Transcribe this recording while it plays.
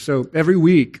So every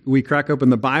week we crack open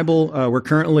the Bible. We're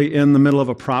currently in the middle of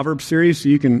a Proverbs series, so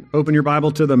you can open your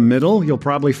Bible to the middle. You'll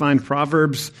probably find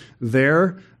Proverbs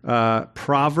there.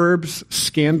 Proverbs,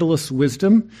 scandalous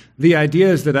wisdom. The idea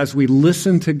is that as we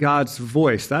listen to God's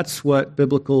voice, that's what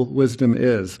biblical wisdom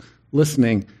is,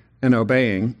 listening and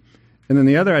obeying. And then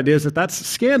the other idea is that that's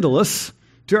scandalous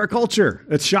to our culture.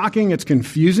 It's shocking, it's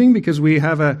confusing, because we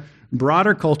have a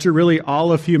broader culture, really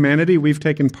all of humanity. We've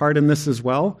taken part in this as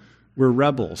well. We're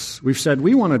rebels. We've said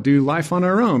we want to do life on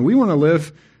our own. We want to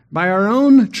live by our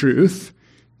own truth.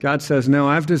 God says, no,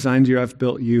 I've designed you, I've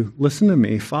built you. Listen to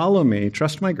me, follow me,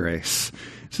 trust my grace.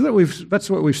 So that's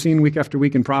what we've seen week after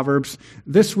week in Proverbs.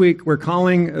 This week, we're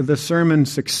calling the sermon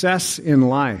Success in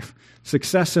Life.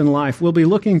 Success in Life. We'll be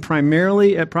looking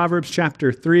primarily at Proverbs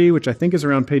chapter 3, which I think is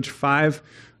around page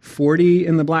 540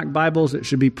 in the black Bibles. It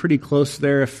should be pretty close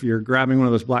there if you're grabbing one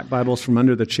of those black Bibles from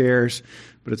under the chairs.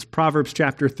 But it's Proverbs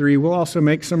chapter 3. We'll also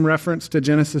make some reference to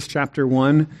Genesis chapter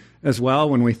 1 as well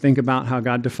when we think about how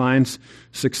God defines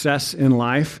success in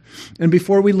life. And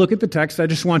before we look at the text, I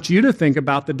just want you to think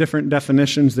about the different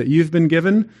definitions that you've been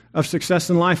given of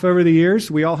success in life over the years.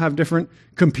 We all have different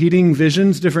competing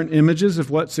visions, different images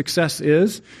of what success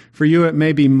is. For you, it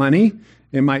may be money.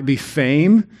 It might be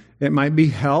fame. It might be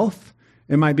health.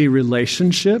 It might be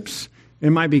relationships.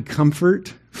 It might be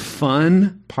comfort,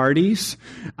 fun, parties.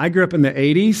 I grew up in the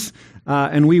 80s,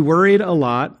 and we worried a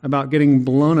lot about getting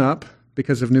blown up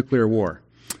because of nuclear war.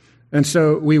 And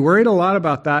so we worried a lot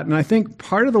about that, and I think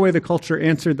part of the way the culture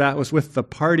answered that was with the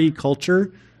party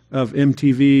culture of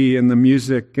MTV and the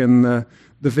music and the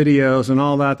videos and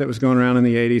all that was going around in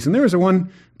the 80s. And there was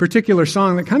one particular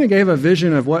song that kind of gave a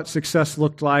vision of what success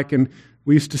looked like, and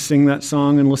we used to sing that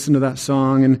song and listen to that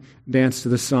song and dance to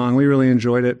the song. We really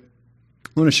enjoyed it.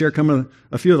 I want to share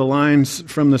a few of the lines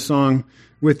from the song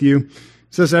with you. It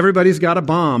says, everybody's got a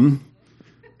bomb.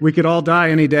 We could all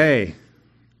die any day.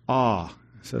 Aw,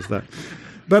 says that.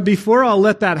 But before I'll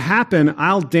let that happen,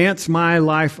 I'll dance my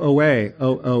life away.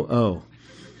 Oh.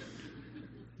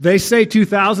 They say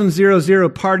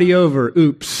 2000 party over.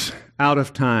 Oops, out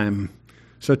of time.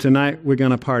 So tonight we're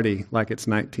going to party like it's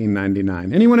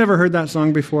 1999. Anyone ever heard that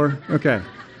song before? Okay.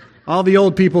 All the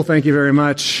old people, thank you very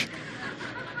much.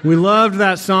 We loved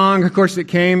that song. Of course,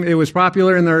 it was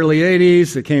popular in the early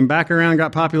 80s. It came back around,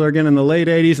 got popular again in the late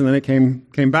 80s, and then it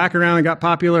came back around and got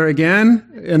popular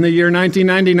again in the year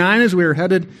 1999 as we were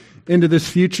headed into this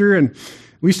future. And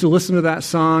we used to listen to that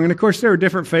song. And of course, there were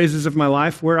different phases of my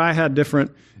life where I had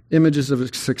different images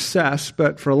of success.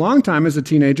 But for a long time as a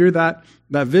teenager, that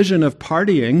vision of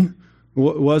partying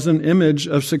was an image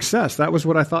of success. That was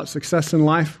what I thought success in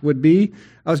life would be.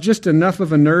 I was just enough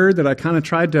of a nerd that I kind of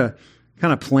tried to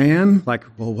plan, like,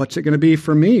 well, what's it going to be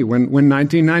for me when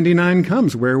 1999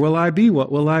 comes? Where will I be?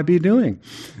 What will I be doing?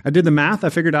 I did the math. I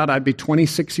figured out I'd be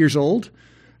 26 years old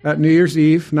at New Year's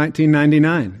Eve,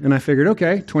 1999. And I figured,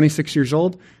 okay, 26 years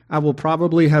old, I will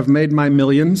probably have made my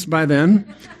millions by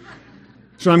then.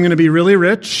 So I'm going to be really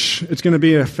rich. It's going to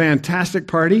be a fantastic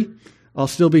party. I'll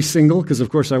still be single because, of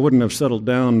course, I wouldn't have settled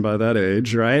down by that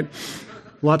age, right?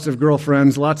 Lots of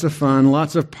girlfriends, lots of fun,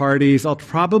 lots of parties. I'll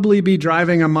probably be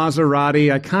driving a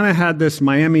Maserati. I kind of had this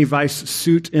Miami Vice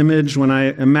suit image when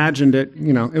I imagined it.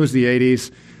 You know, it was the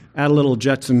 80s. Add a little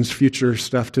Jetsons future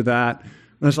stuff to that. And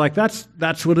I was like, that's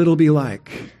what it'll be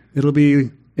like. It'll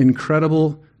be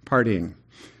incredible partying.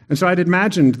 And so I'd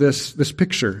imagined this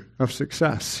picture of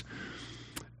success.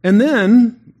 And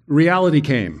then reality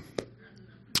came.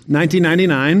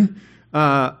 1999,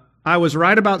 I was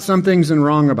right about some things and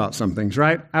wrong about some things,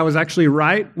 right? I was actually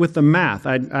right with the math.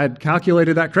 I'd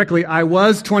calculated that correctly. I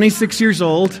was 26 years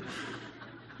old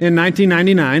in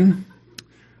 1999,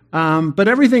 but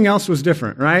everything else was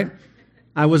different, right?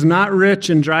 I was not rich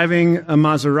and driving a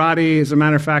Maserati. As a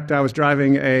matter of fact, I was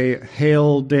driving a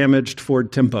hail-damaged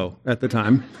Ford Tempo at the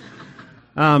time.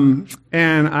 And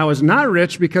I was not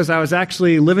rich because I was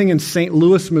actually living in St.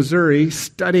 Louis, Missouri,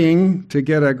 studying to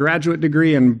get a graduate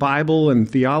degree in Bible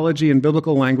and theology and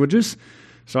biblical languages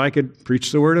so I could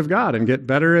preach the Word of God and get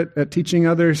better at teaching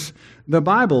others the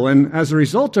Bible. And as a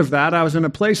result of that, I was in a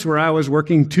place where I was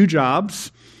working 2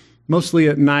 jobs, mostly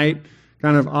at night,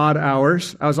 kind of odd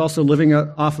hours. I was also living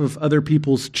off of other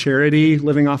people's charity,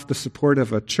 living off the support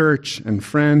of a church and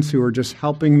friends who were just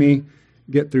helping me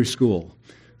get through school.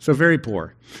 So very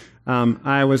poor.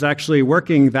 I was actually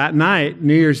working that night,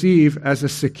 New Year's Eve, as a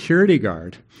security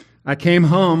guard. I came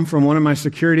home from one of my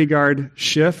security guard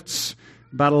shifts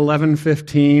about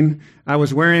 11:15. I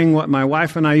was wearing what my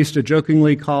wife and I used to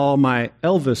jokingly call my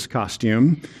Elvis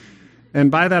costume. And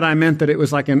by that I meant that it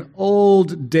was like an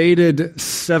old, dated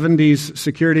 70s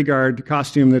security guard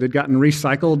costume that had gotten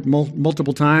recycled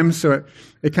multiple times. So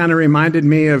it kind of reminded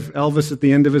me of Elvis at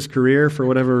the end of his career. For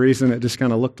whatever reason, it just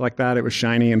kind of looked like that. It was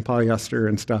shiny and polyester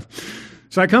and stuff.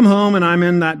 So I come home and I'm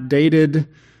in that dated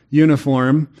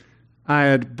uniform. I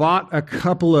had bought a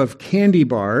couple of candy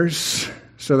bars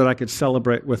so that I could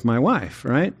celebrate with my wife,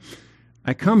 right?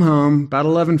 I come home about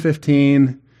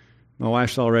 11:15. My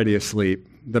wife's already asleep.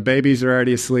 The babies are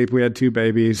already asleep. We had 2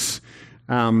 babies.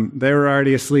 They were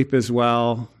already asleep as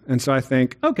well. And so I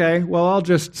think, okay, well, I'll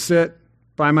just sit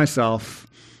by myself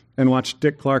and watch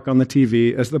Dick Clark on the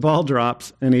TV as the ball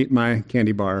drops and eat my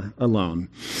candy bar alone.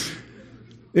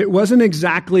 It wasn't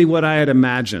exactly what I had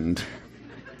imagined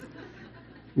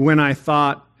when I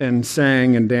thought and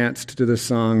sang and danced to the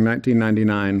song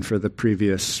 1999 for the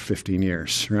previous 15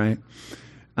 years, right?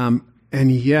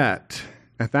 And yet,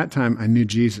 at that time, I knew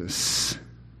Jesus.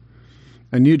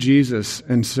 I knew Jesus,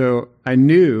 and so I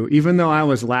knew, even though I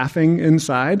was laughing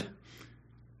inside,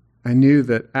 I knew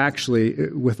that actually,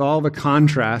 with all the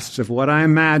contrasts of what I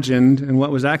imagined and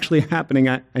what was actually happening,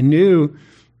 I knew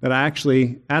that I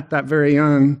actually, at that very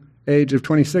young age of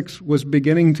 26, was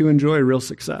beginning to enjoy real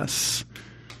success.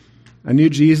 I knew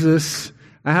Jesus.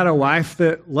 I had a wife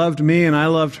that loved me, and I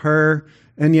loved her.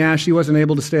 And yeah, she wasn't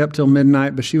able to stay up till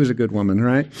midnight, but she was a good woman,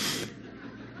 right?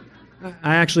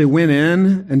 I actually went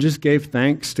in and just gave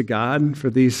thanks to God for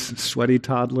these sweaty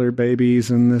toddler babies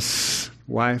and this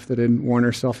wife that had worn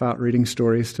herself out reading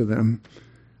stories to them.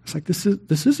 It's like, this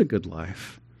is a good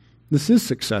life. This is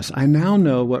success. I now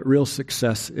know what real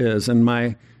success is, and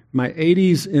my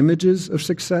 80s images of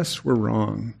success were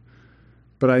wrong.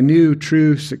 But I knew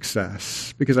true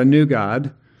success because I knew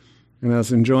God, and I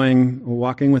was enjoying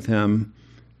walking with Him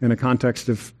in a context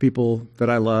of people that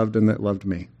I loved and that loved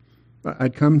me.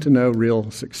 I'd come to know real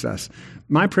success.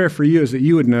 My prayer for you is that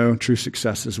you would know true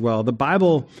success as well. The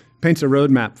Bible paints a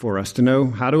roadmap for us to know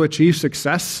how to achieve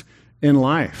success in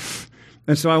life.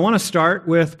 And so I want to start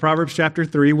with Proverbs chapter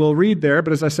 3. We'll read there,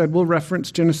 but as I said, we'll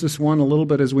reference Genesis 1 a little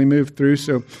bit as we move through.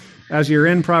 So as you're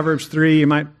in Proverbs 3, you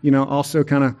might, also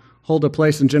kind of hold a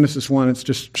place in Genesis 1. It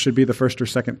just should be the first or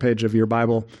second page of your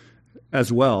Bible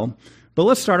as well. But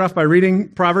let's start off by reading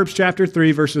Proverbs chapter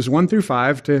 3, verses 1 through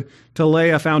 5 to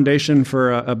lay a foundation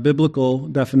for a biblical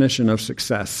definition of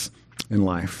success in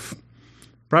life.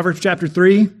 Proverbs chapter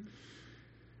 3,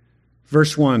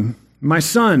 verse 1. My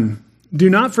son, do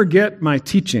not forget my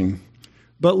teaching,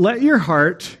 but let your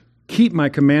heart keep my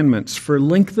commandments for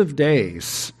length of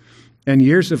days and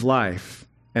years of life,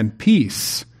 and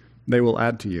peace they will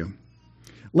add to you.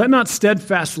 Let not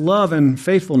steadfast love and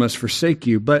faithfulness forsake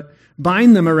you, but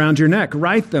bind them around your neck.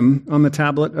 Write them on the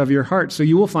tablet of your heart, so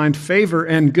you will find favor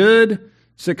and good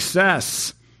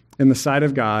success in the sight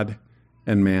of God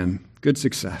and man. Good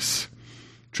success.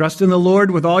 Trust in the Lord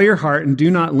with all your heart, and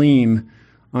do not lean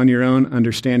on your own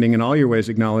understanding. In all your ways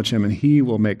acknowledge Him, and He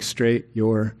will make straight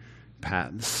your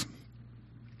paths.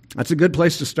 That's a good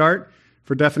place to start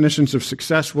for definitions of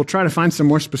success. We'll try to find some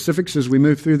more specifics as we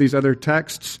move through these other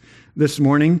texts this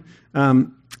morning. But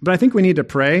I think we need to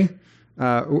pray.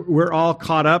 We're all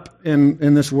caught up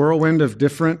in this whirlwind of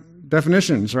different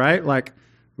definitions, right? Like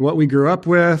what we grew up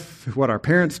with, what our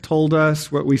parents told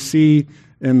us, what we see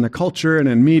in the culture and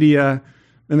in media.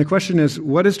 And the question is,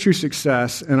 what is true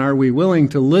success? And are we willing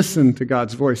to listen to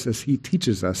God's voice as He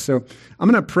teaches us? So I'm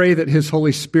going to pray that His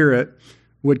Holy Spirit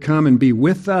would come and be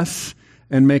with us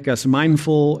and make us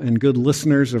mindful and good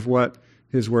listeners of what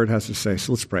His Word has to say.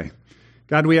 So let's pray.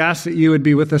 God, we ask that You would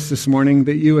be with us this morning,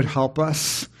 that You would help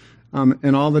us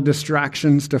and all the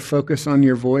distractions to focus on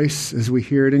Your voice as we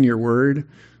hear it in Your Word.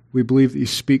 We believe that You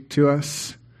speak to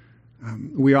us.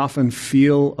 We often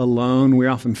feel alone. We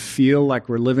often feel like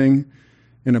we're living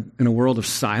in a world of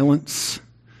silence.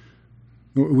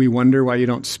 We wonder why You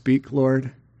don't speak,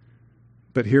 Lord.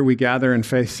 But here we gather in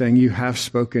faith saying, You have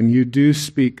spoken. You do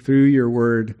speak through Your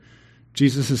Word.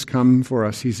 Jesus has come for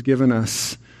us. He's given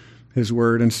us His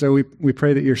Word. And so we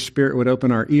pray that Your Spirit would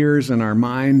open our ears and our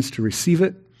minds to receive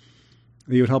it,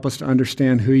 that You would help us to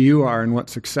understand who You are and what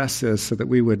success is, so that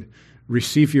we would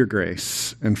receive Your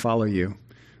grace and follow You.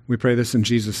 We pray this in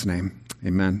Jesus' name.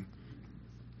 Amen.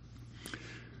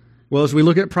 Well, as we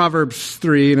look at Proverbs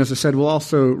 3, and as I said, we'll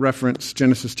also reference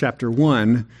Genesis chapter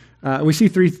 1, we see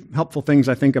three helpful things,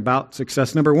 I think, about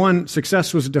success. Number one,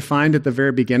 success was defined at the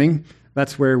very beginning.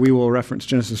 That's where we will reference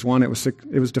Genesis 1. It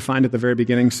was defined at the very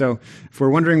beginning. So if we're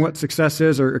wondering what success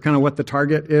is or kind of what the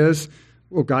target is,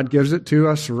 well, God gives it to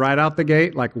us right out the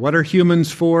gate. Like, what are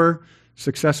humans for?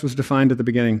 Success was defined at the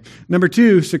beginning. Number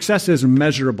two, success is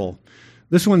measurable.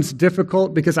 This one's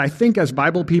difficult because I think as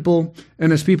Bible people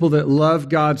and as people that love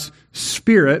God's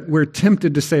Spirit, we're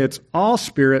tempted to say it's all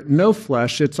spirit, no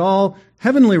flesh. It's all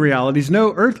heavenly realities,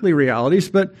 no earthly realities.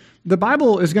 But the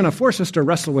Bible is going to force us to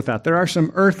wrestle with that. There are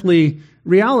some earthly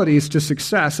realities to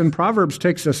success, and Proverbs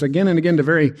takes us again and again to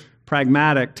very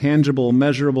pragmatic, tangible,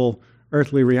 measurable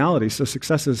earthly realities. So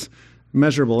success is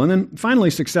measurable. And then finally,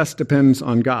 success depends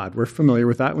on God. We're familiar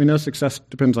with that. We know success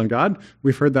depends on God.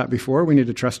 We've heard that before. We need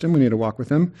to trust Him. We need to walk with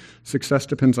Him. Success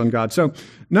depends on God. So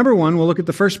number one, we'll look at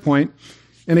the first point.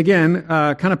 And again,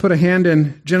 kind of put a hand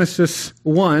in Genesis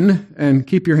 1 and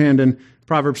keep your hand in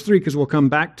Proverbs 3 because we'll come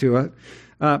back to it.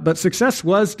 But success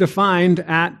was defined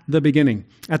at the beginning.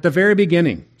 At the very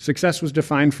beginning, success was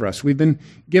defined for us. We've been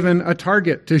given a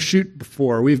target to shoot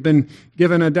for. We've been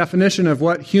given a definition of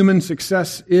what human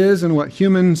success is and what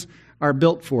humans are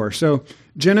built for. So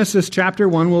Genesis chapter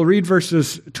 1, we'll read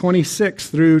verses 26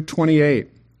 through 28.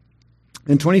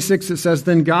 In 26 it says,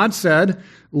 "Then God said,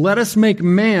 'Let us make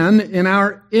man in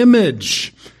our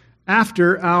image,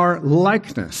 after our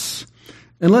likeness.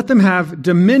 And let them have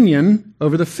dominion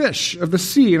over the fish of the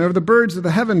sea, and over the birds of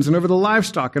the heavens, and over the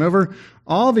livestock, and over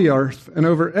all the earth, and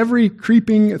over every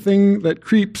creeping thing that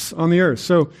creeps on the earth.'"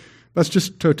 So that's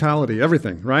just totality,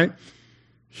 everything, right?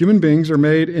 Human beings are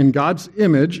made in God's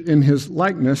image, in His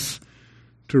likeness,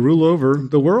 to rule over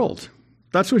the world.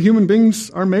 That's what human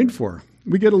beings are made for.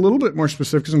 We get a little bit more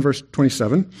specifics in verse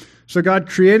 27. "So God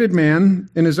created man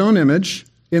in His own image.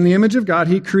 In the image of God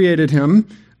He created him.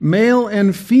 Male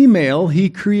and female, He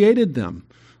created them."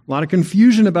 A lot of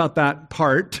confusion about that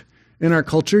part in our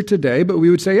culture today, but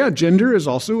we would say, yeah, gender is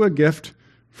also a gift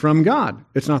from God.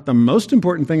 It's not the most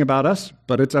important thing about us,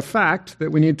 but it's a fact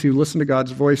that we need to listen to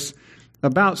God's voice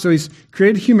about. So He's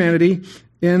created humanity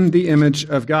in the image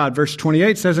of God. Verse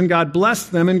 28 says, "And God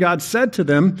blessed them, and God said to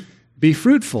them, 'Be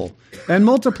fruitful and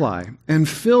multiply and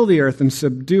fill the earth and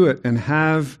subdue it and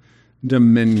have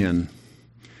dominion.'"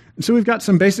 And so we've got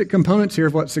some basic components here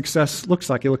of what success looks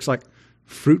like. It looks like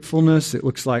fruitfulness. It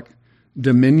looks like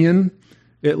dominion.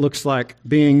 It looks like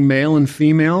being male and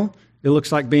female. It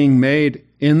looks like being made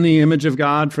in the image of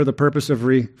God for the purpose of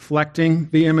reflecting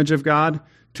the image of God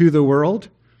to the world,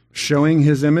 showing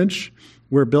His image.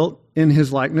 We're built in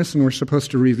His likeness, and we're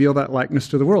supposed to reveal that likeness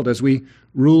to the world as we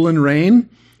rule and reign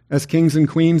as kings and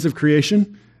queens of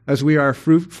creation, as we are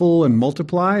fruitful and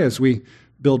multiply, as we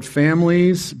build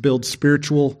families, build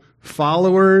spiritual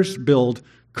followers, build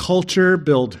culture,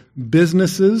 build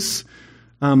businesses.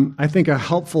 I think a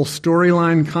helpful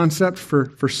storyline concept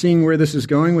for seeing where this is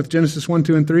going with Genesis 1,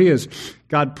 2, and 3 is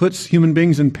God puts human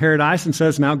beings in paradise and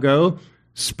says, "Now go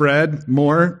spread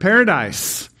more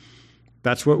paradise."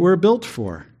 That's what we're built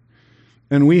for.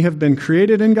 And we have been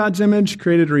created in God's image,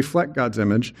 created to reflect God's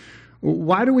image.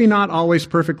 Why do we not always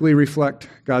perfectly reflect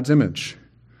God's image?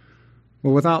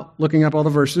 Well, without looking up all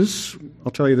the verses,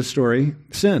 I'll tell you the story.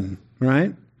 Sin,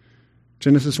 right?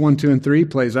 Genesis 1, 2, and 3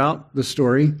 plays out the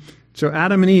story. So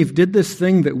Adam and Eve did this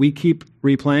thing that we keep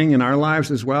replaying in our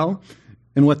lives as well.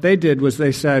 And what they did was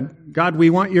they said, "God, we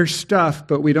want your stuff,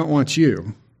 but we don't want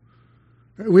you.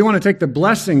 We want to take the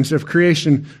blessings of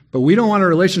creation, but we don't want a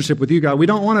relationship with you, God. We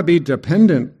don't want to be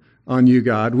dependent on you,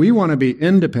 God. We want to be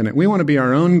independent. We want to be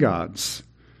our own gods."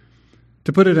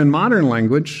 To put it in modern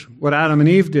language, what Adam and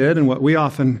Eve did and what we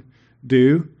often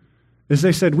do is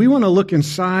they said, we want to look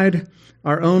inside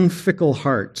our own fickle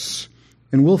hearts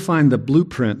and we'll find the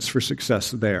blueprints for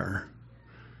success there.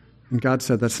 And God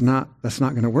said, that's not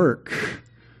going to work.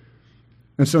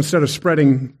 And so instead of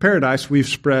spreading paradise, we've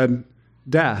spread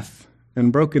death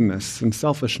and brokenness and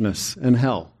selfishness and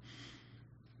hell.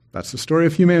 That's the story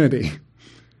of humanity.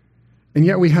 And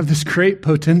yet we have this great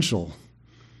potential,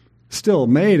 still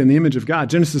made in the image of God.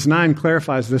 Genesis 9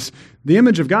 clarifies this. The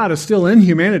image of God is still in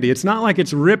humanity. It's not like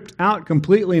it's ripped out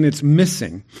completely and it's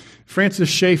missing. Francis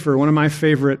Schaeffer, one of my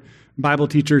favorite Bible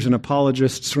teachers and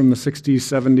apologists from the 60s,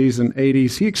 70s, and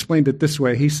 80s, he explained it this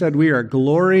way. He said, "We are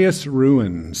glorious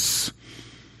ruins."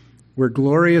 We're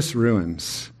glorious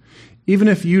ruins. Even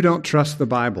if you don't trust the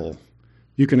Bible,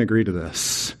 you can agree to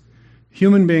this.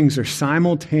 Human beings are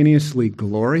simultaneously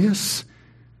glorious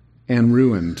and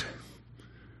ruined.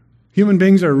 Human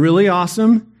beings are really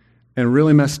awesome and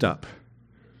really messed up.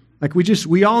 Like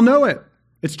we all know it.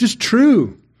 It's just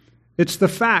true. It's the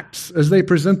facts as they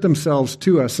present themselves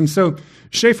to us. And so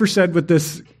Schaeffer said with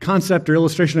this concept or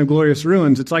illustration of glorious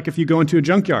ruins, it's like if you go into a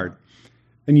junkyard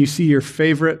and you see your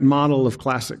favorite model of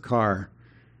classic car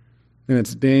and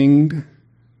it's dinged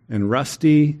and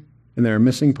rusty and there are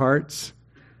missing parts,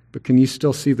 but can you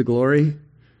still see the glory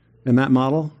in that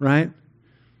model, right?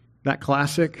 That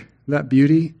classic, that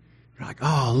beauty. You're like,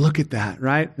 oh, look at that,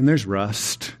 right? And there's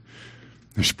rust.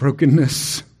 There's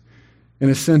brokenness. In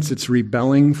a sense, it's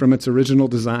rebelling from its original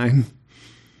design.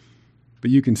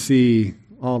 But you can see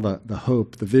all the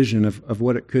hope, the vision of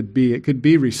what it could be. It could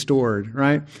be restored,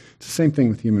 right? It's the same thing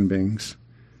with human beings.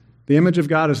 The image of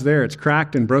God is there. It's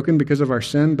cracked and broken because of our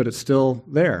sin, but it's still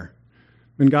there.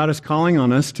 And God is calling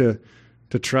on us to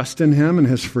trust in him and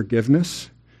his forgiveness,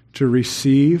 to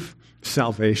receive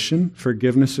salvation,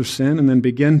 forgiveness of sin, and then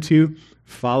begin to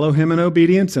follow him in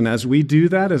obedience. And as we do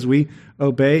that, as we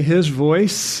obey his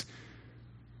voice,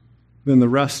 then the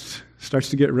rust starts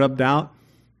to get rubbed out.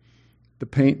 The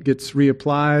paint gets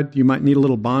reapplied. You might need a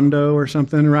little Bondo or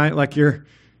something, right? Like you're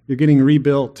getting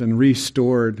rebuilt and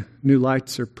restored. New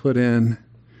lights are put in.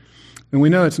 And we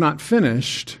know it's not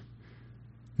finished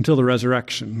until the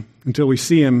resurrection, until we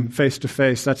see him face to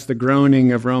face. That's the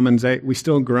groaning of Romans 8. We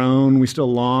still groan. We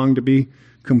still long to be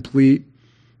complete,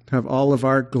 to have all of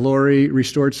our glory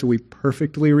restored so we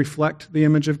perfectly reflect the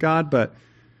image of God. But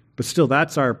still,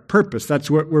 that's our purpose.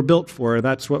 That's what we're built for.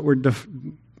 That's what we're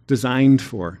designed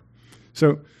for.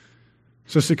 So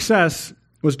success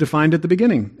was defined at the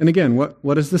beginning. And again,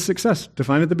 what is the success?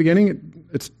 Defined at the beginning,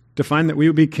 it's defined that we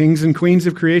would be kings and queens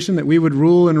of creation, that we would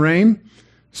rule and reign.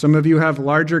 Some of you have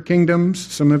larger kingdoms.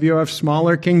 Some of you have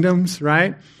smaller kingdoms,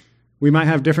 right? We might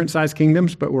have different sized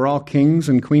kingdoms, but we're all kings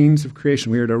and queens of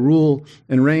creation. We are to rule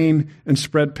and reign and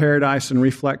spread paradise and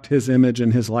reflect his image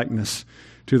and his likeness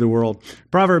to the world.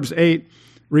 Proverbs 8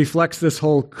 reflects this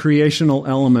whole creational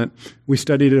element. We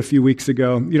studied it a few weeks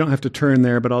ago. You don't have to turn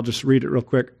there, but I'll just read it real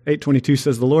quick. 8:22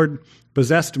 says, "The Lord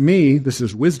possessed me," this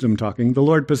is wisdom talking, "the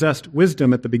Lord possessed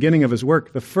wisdom at the beginning of his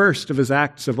work, the first of his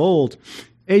acts of old.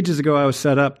 Ages ago I was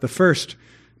set up, the first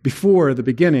before the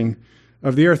beginning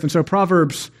of the earth." And so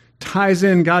Proverbs ties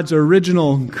in God's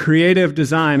original creative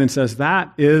design and says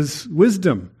that is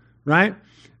wisdom, right?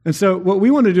 And so what we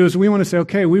want to do is we want to say,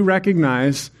 okay, we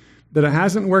recognize that it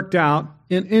hasn't worked out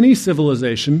in any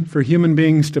civilization for human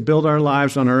beings to build our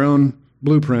lives on our own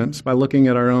blueprints by looking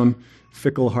at our own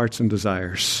fickle hearts and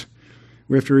desires.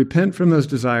 We have to repent from those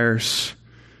desires,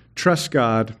 trust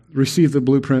God, receive the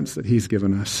blueprints that he's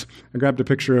given us. I grabbed a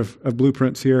picture of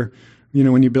blueprints here. You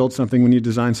know, when you build something, when you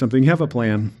design something, you have a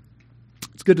plan.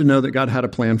 It's good to know that God had a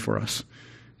plan for us.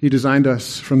 He designed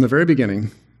us from the very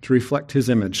beginning to reflect his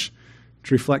image,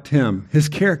 to reflect him, his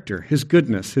character, his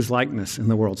goodness, his likeness in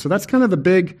the world. So that's kind of the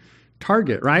big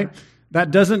target, right? That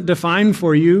doesn't define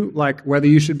for you like whether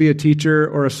you should be a teacher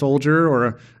or a soldier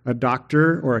or a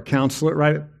doctor or a counselor,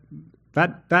 right?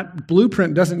 That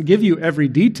blueprint doesn't give you every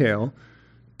detail,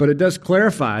 but it does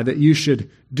clarify that you should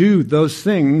do those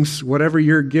things, whatever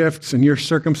your gifts and your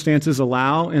circumstances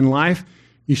allow in life,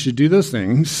 you should do those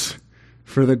things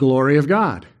for the glory of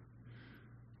God.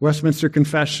 Westminster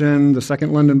Confession, the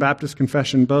Second London Baptist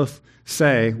Confession both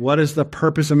say, what is the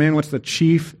purpose of man? What's the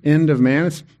chief end of man?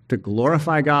 It's to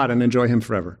glorify God and enjoy him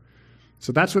forever.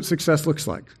 So that's what success looks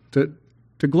like,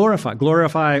 to glorify.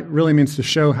 Glorify really means to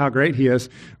show how great he is.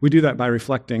 We do that by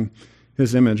reflecting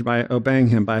his image, by obeying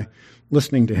him, by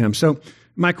listening to him. So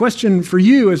my question for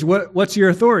you is, what's your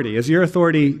authority? Is your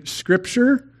authority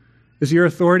Scripture? Is your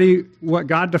authority what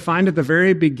God defined at the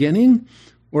very beginning?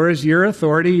 Or is your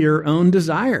authority your own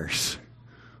desires?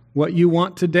 What you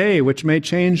want today, which may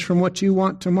change from what you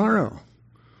want tomorrow?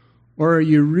 Or are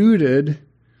you rooted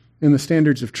in the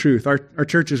standards of truth? Our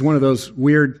church is one of those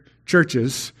weird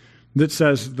churches that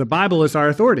says the Bible is our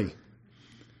authority.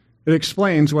 It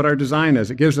explains what our design is.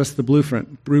 It gives us the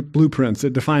blueprints.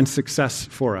 It defines success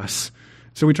for us.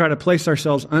 So we try to place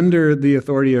ourselves under the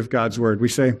authority of God's word. We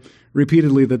say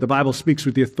repeatedly that the Bible speaks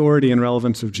with the authority and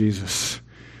relevance of Jesus.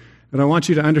 And I want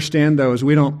you to understand, though, is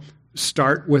we don't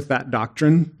start with that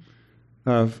doctrine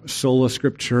of sola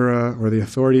scriptura or the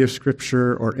authority of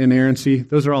Scripture or inerrancy.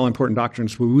 Those are all important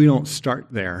doctrines, but we don't start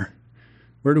there.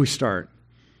 Where do we start?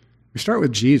 We start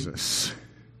with Jesus.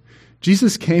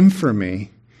 Jesus came for me.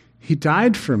 He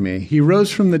died for me. He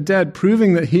rose from the dead,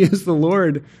 proving that he is the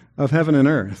Lord of heaven and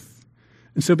earth.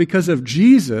 And so because of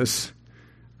Jesus,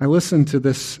 I listen to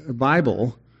this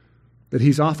Bible that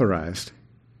he's authorized.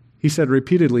 He said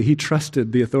repeatedly he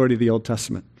trusted the authority of the Old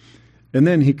Testament. And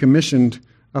then he commissioned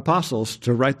apostles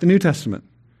to write the New Testament.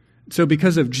 So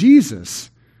because of Jesus,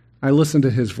 I listen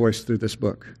to his voice through this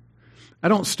book. I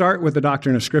don't start with the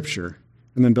doctrine of Scripture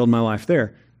and then build my life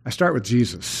there. I start with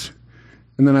Jesus.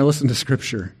 And then I listen to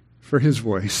Scripture for his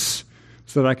voice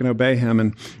so that I can obey him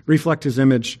and reflect his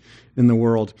image in the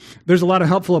world. There's a lot of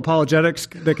helpful apologetics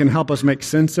that can help us make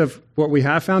sense of what we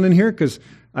have found in here, because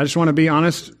I just want to be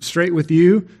honest, straight with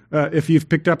you. If you've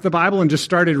picked up the Bible and just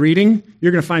started reading,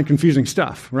 you're going to find confusing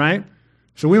stuff, right?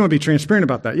 So we want to be transparent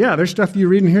about that. Yeah, there's stuff you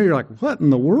read in here, you're like, what in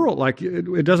the world? Like,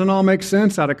 it doesn't all make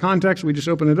sense out of context. We just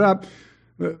open it up.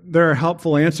 There are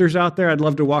helpful answers out there. I'd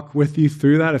love to walk with you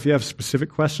through that. If you have specific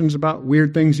questions about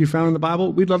weird things you found in the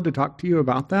Bible, we'd love to talk to you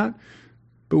about that.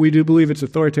 But we do believe it's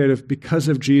authoritative because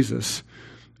of Jesus.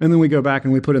 And then we go back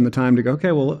and we put in the time to go,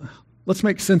 okay, well, let's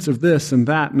make sense of this and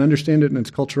that and understand it in its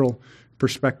cultural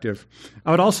perspective. I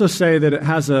would also say that it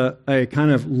has a kind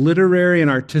of literary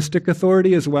and artistic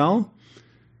authority as well.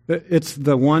 It's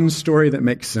the one story that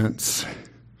makes sense.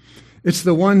 It's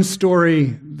the one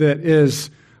story that is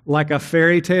like a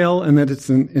fairy tale and that it's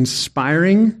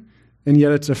inspiring, and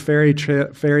yet it's a fairy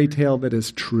tale that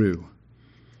is true.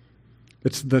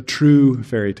 It's the true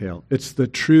fairy tale. It's the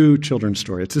true children's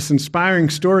story. It's this inspiring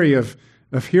story of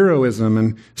heroism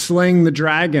and slaying the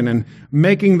dragon and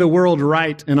making the world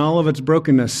right in all of its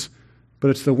brokenness.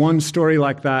 But it's the one story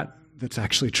like that that's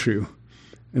actually true.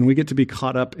 And we get to be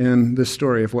caught up in this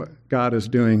story of what God is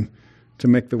doing to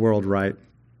make the world right.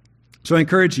 So I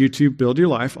encourage you to build your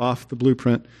life off the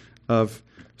blueprint of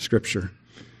Scripture.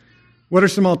 What are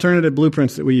some alternative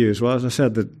blueprints that we use? Well, as I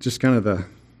said, just kind of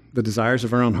the desires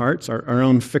of our own hearts, our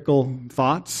own fickle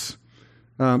thoughts.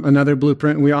 Another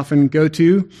blueprint we often go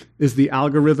to is the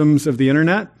algorithms of the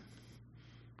internet,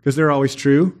 because they're always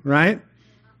true, right?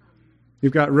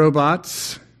 You've got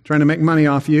robots trying to make money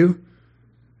off you,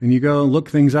 and you go look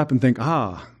things up and think,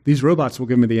 these robots will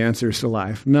give me the answers to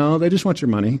life. No, they just want your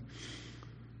money.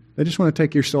 They just want to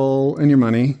take your soul and your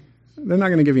money. They're not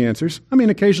going to give you answers. I mean,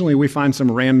 occasionally we find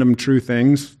some random true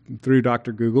things through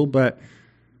Dr. Google, but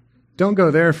don't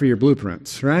go there for your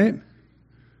blueprints, right?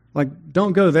 Like,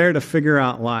 don't go there to figure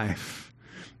out life.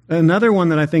 Another one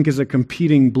that I think is a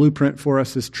competing blueprint for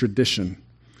us is tradition.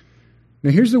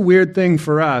 Now, here's the weird thing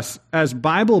for us. As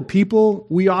Bible people,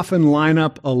 we often line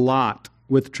up a lot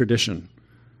with tradition.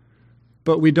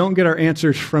 But we don't get our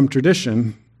answers from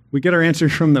tradition. We get our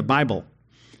answers from the Bible.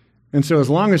 And so as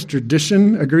long as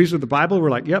tradition agrees with the Bible, we're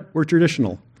like, yep, we're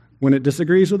traditional. When it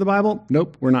disagrees with the Bible,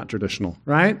 nope, we're not traditional,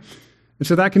 right? And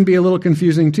so that can be a little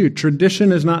confusing too.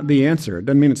 Tradition is not the answer. It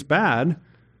doesn't mean it's bad,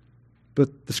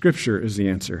 but the Scripture is the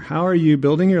answer. How are you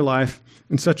building your life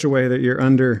in such a way that you're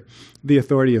under the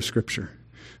authority of Scripture?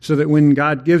 So that when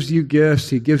God gives you gifts,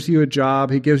 He gives you a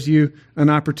job, He gives you an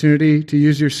opportunity to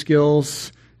use your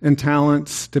skills and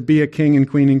talents to be a king and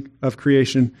queen of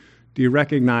creation, do you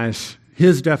recognize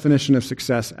His definition of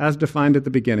success as defined at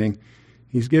the beginning?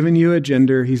 He's given you a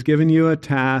gender, He's given you a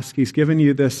task, He's given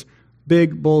you this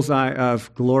big bullseye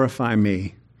of glorify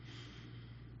me.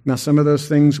 Now, some of those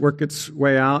things work its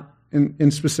way out in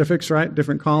specifics, right?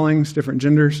 Different callings, different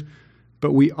genders.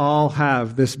 But we all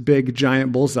have this big,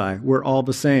 giant bullseye. We're all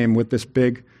the same with this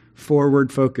big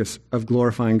forward focus of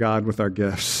glorifying God with our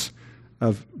gifts,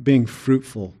 of being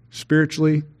fruitful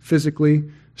spiritually, physically,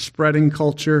 spreading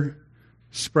culture,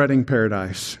 spreading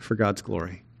paradise for God's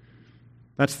glory.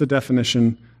 That's the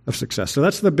definition of success. So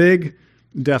that's the big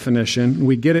definition.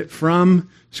 We get it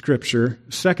from Scripture.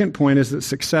 Second point is that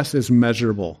success is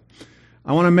measurable.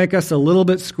 I want to make us a little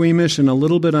bit squeamish and a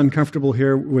little bit uncomfortable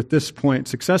here with this point.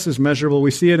 Success is measurable.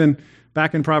 We see it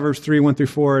back in Proverbs 3, 1 through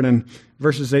 4, and in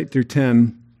verses 8 through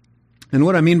 10. And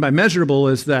what I mean by measurable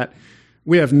is that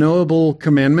we have knowable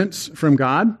commandments from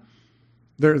God.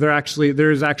 There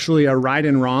is actually a right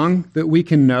and wrong that we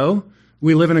can know.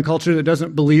 We live in a culture that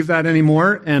doesn't believe that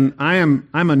anymore, and I'm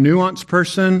a nuanced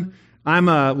person.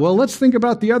 Let's think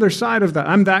about the other side of that.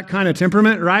 I'm that kind of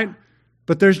temperament, right?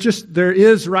 But there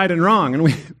is right and wrong, and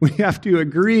we have to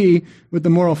agree with the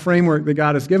moral framework that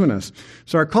God has given us.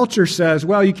 So our culture says,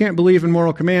 well, you can't believe in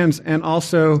moral commands and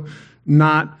also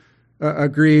not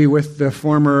agree with the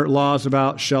former laws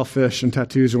about shellfish and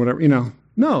tattoos or whatever.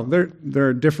 No, there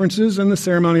are differences in the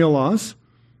ceremonial laws.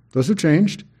 Those have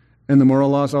changed, and the moral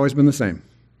law has always been the same.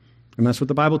 And that's what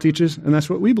the Bible teaches, and that's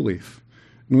what we believe.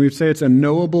 And we would say it's a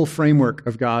knowable framework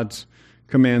of God's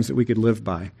commands that we could live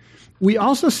by. We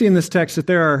also see in this text that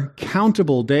there are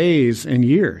countable days and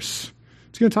years.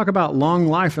 It's going to talk about long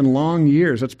life and long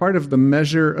years. That's part of the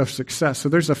measure of success. So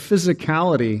there's a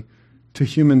physicality to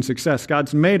human success.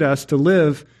 God's made us to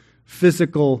live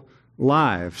physical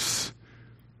lives.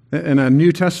 And a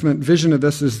New Testament vision of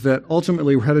this is that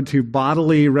ultimately we're headed to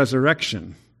bodily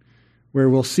resurrection, where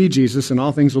we'll see Jesus and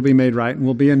all things will be made right and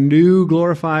we'll be a new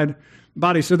glorified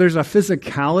body. So there's a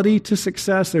physicality to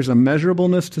success. There's a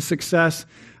measurableness to success.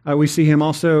 We see him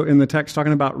also in the text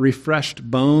talking about refreshed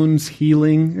bones,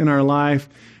 healing in our life,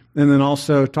 and then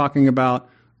also talking about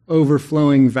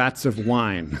overflowing vats of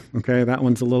wine. Okay, that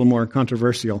one's a little more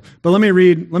controversial. But let me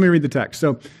read the text.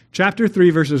 So chapter 3,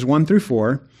 verses 1 through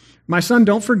 4. My son,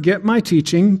 don't forget my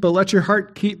teaching, but let your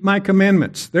heart keep my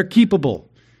commandments. They're keepable.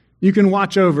 You can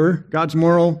watch over God's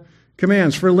moral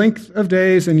commands. For length of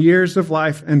days and years of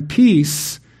life and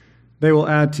peace they will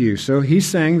add to you. So he's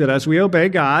saying that as we obey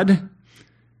God,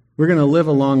 we're going to live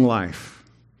a long life.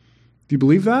 Do you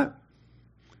believe that?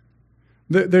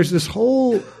 There's this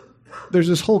whole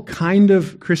kind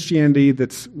of Christianity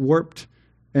that's warped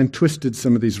and twisted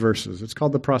some of these verses. It's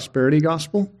called the prosperity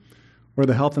gospel or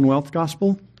the health and wealth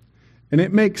gospel. And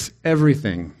it makes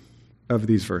everything of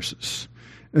these verses.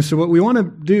 And so what we want to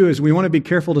do is we want to be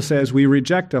careful to say as we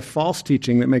reject a false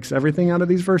teaching that makes everything out of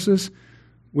these verses,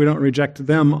 we don't reject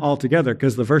them altogether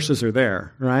because the verses are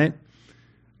there, right?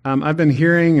 I've been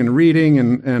hearing and reading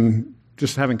and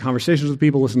just having conversations with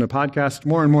people, listening to podcasts,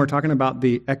 more and more talking about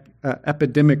the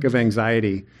epidemic of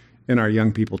anxiety in our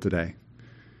young people today.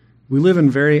 We live in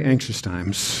very anxious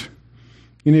times.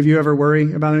 Any of you ever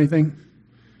worry about anything?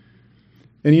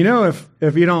 And you know,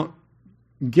 if you don't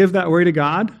give that worry to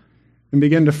God and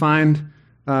begin to find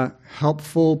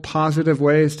helpful, positive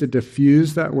ways to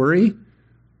diffuse that worry,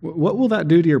 what will that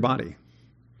do to your body?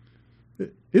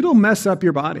 It'll mess up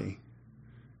your body.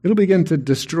 It'll begin to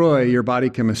destroy your body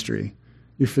chemistry,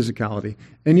 your physicality.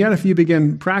 And yet if you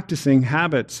begin practicing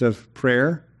habits of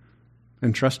prayer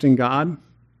and trusting God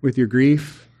with your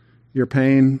grief, your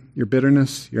pain, your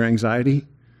bitterness, your anxiety,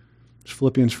 as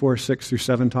Philippians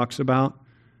 4:6-7 talks about,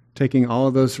 taking all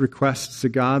of those requests to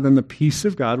God, then the peace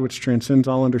of God, which transcends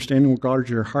all understanding, will guard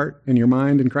your heart and your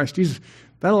mind in Christ Jesus.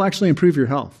 That'll actually improve your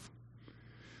health.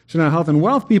 So now health and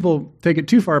wealth people take it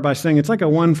too far by saying it's like a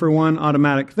one-for-one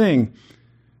automatic thing.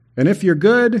 And if you're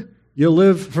good, you'll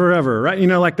live forever, right? You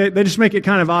know, like they just make it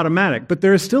kind of automatic. But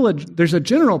there's a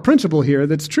general principle here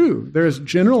that's true. There is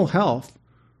general health,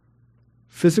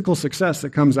 physical success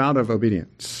that comes out of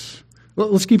obedience. Well,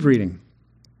 let's keep reading.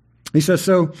 He says,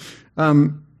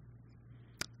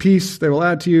 peace they will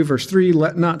add to you. Verse 3,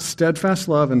 let not steadfast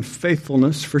love and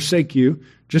faithfulness forsake you.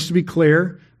 Just to be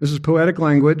clear, this is poetic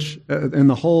language. In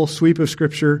the whole sweep of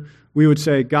Scripture, we would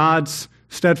say God's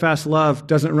steadfast love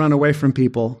doesn't run away from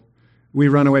people. We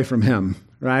run away from Him,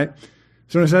 right?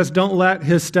 So when it says, don't let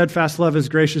His steadfast love, His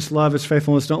gracious love, His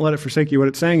faithfulness, don't let it forsake you, what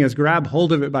it's saying is grab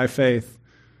hold of it by faith.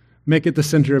 Make it the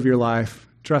center of your life.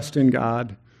 Trust in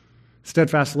God.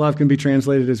 Steadfast love can be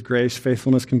translated as grace.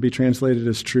 Faithfulness can be translated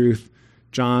as truth.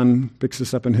 John picks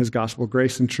this up in his gospel.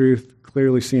 Grace and truth,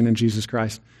 clearly seen in Jesus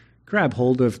Christ. Grab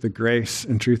hold of the grace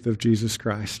and truth of Jesus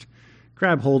Christ.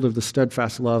 Grab hold of the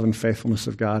steadfast love and faithfulness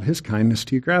of God, His kindness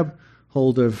to you. Grab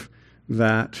hold of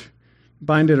that.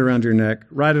 Bind it around your neck.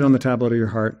 Write it on the tablet of your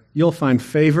heart. You'll find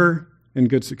favor and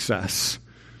good success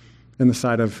in the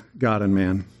sight of God and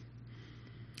man.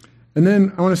 And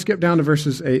then I want to skip down to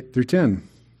verses 8-10.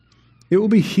 It will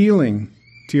be healing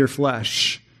to your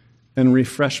flesh and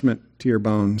refreshment to your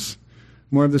bones.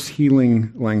 More of this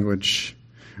healing language.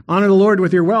 Honor the Lord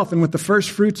with your wealth and with the first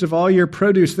fruits of all your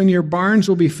produce. Then your barns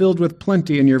will be filled with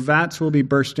plenty and your vats will be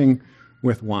bursting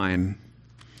with wine.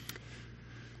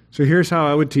 So here's how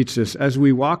I would teach this. As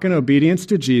we walk in obedience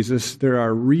to Jesus, there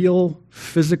are real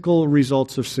physical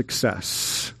results of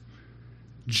success.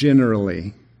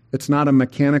 Generally. It's not a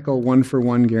mechanical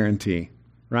one-for-one guarantee,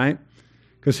 right?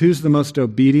 Because who's the most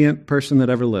obedient person that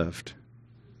ever lived?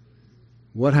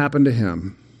 What happened to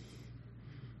him?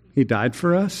 He died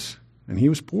for us, and he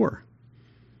was poor.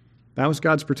 That was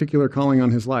God's particular calling on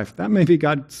his life. That may be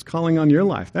God's calling on your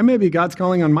life. That may be God's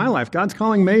calling on my life. God's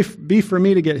calling may be for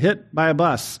me to get hit by a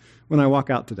bus when I walk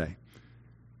out today.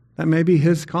 That may be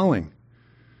His calling.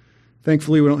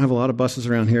 Thankfully, we don't have a lot of buses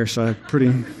around here, so I have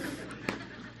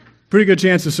pretty good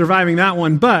chance of surviving that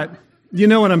one. But you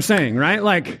know what I'm saying, right?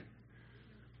 Like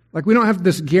we don't have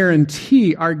this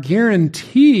guarantee. Our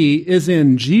guarantee is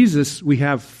in Jesus. We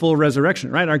have full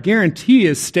resurrection, right? Our guarantee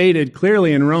is stated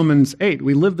clearly in Romans 8.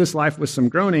 We live this life with some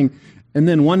groaning, and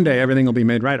then one day everything will be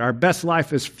made right. Our best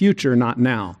life is future, not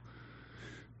now.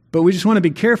 But we just want to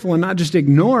be careful and not just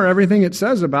ignore everything it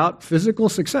says about physical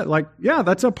success. Like, yeah,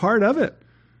 that's a part of it.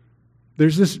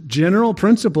 There's this general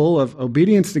principle of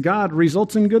obedience to God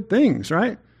results in good things,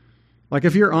 right? Like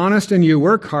if you're honest and you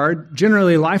work hard,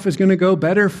 generally life is going to go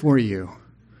better for you.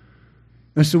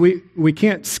 And so we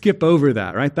can't skip over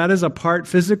that, right? That is a part,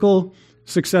 physical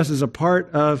success is a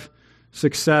part of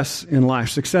success in life.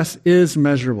 Success is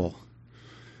measurable.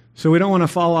 So we don't want to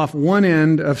fall off one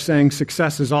end of saying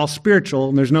success is all spiritual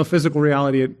and there's no physical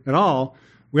reality at all.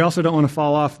 We also don't want to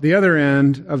fall off the other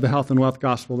end of the health and wealth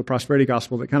gospel, the prosperity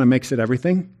gospel that kind of makes it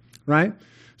everything, right?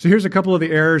 So here's a couple of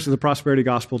the errors of the prosperity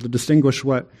gospel to distinguish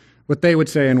what they would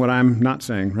say and what I'm not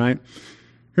saying, right?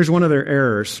 Here's one of their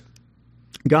errors.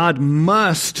 God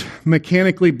must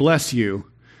mechanically bless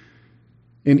you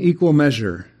in equal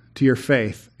measure to your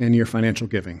faith and your financial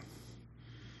giving.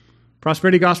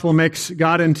 Prosperity gospel makes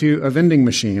God into a vending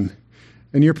machine,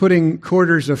 and you're putting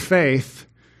quarters of faith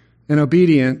and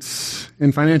obedience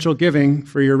and financial giving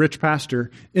for your rich pastor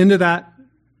into that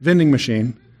vending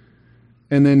machine,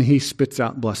 and then he spits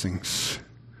out blessings.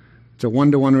 It's a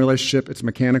one-to-one relationship. It's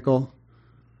mechanical.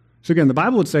 So again, the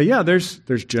Bible would say, yeah, there's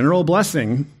general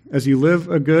blessing as you live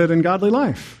a good and godly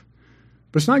life.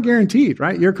 But it's not guaranteed,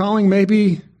 right? Your calling may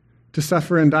be to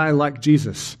suffer and die like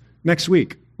Jesus next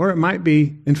week, or it might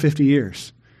be in 50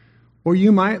 years. Or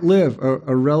you might live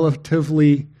a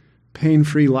relatively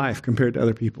pain-free life compared to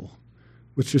other people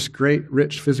with just great,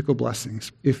 rich physical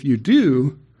blessings. If you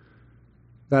do,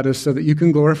 that is so that you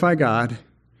can glorify God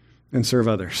and serve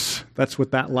others. That's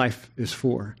what that life is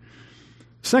for.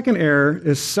 Second error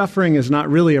is suffering is not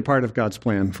really a part of God's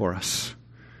plan for us.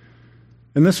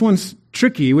 And this one's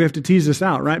tricky. We have to tease this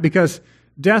out, right? Because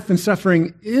death and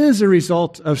suffering is a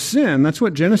result of sin. That's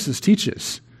what Genesis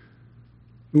teaches.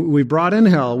 We brought in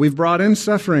hell. We've brought in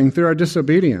suffering through our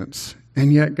disobedience.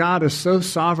 And yet God is so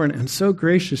sovereign and so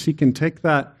gracious, he can take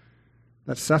that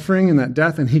suffering and that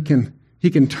death, and he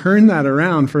can turn that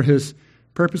around for his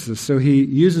purposes. So he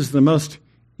uses the most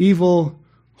evil,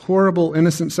 horrible,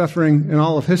 innocent suffering in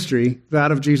all of history,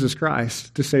 that of Jesus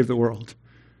Christ, to save the world.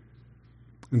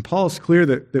 And Paul's clear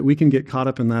that we can get caught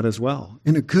up in that as well,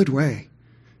 in a good way.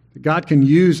 That God can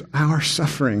use our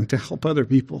suffering to help other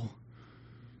people.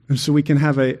 And so we can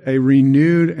have a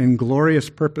renewed and glorious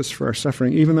purpose for our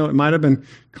suffering, even though it might have been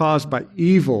caused by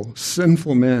evil,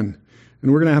 sinful men.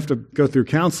 And we're going to have to go through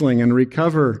counseling and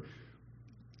recover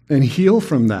and heal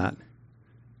from that.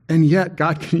 And yet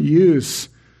God can use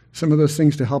some of those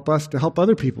things to help us, to help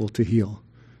other people to heal,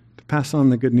 to pass on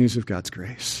the good news of God's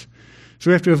grace. So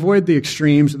we have to avoid the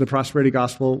extremes of the prosperity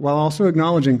gospel while also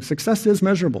acknowledging success is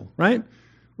measurable, right?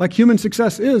 Like human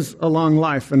success is a long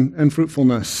life and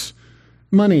fruitfulness,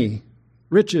 money,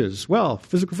 riches, wealth,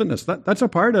 physical fitness. That's a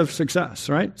part of success,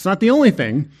 right? It's not the only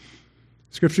thing.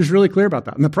 Scripture's really clear about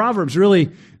that. And the Proverbs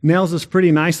really nails this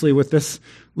pretty nicely with this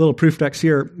little proof text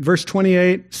here. Verse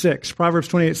 28:6, Proverbs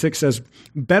 28:6 says,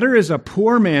 "Better is a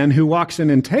poor man who walks in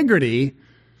integrity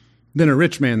than a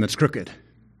rich man that's crooked."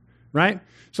 Right?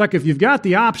 It's like if you've got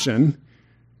the option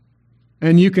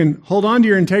and you can hold on to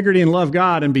your integrity and love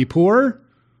God and be poor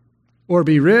or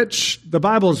be rich, the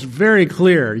Bible is very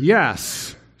clear.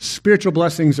 Yes, spiritual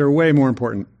blessings are way more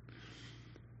important.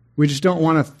 We just don't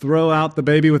want to throw out the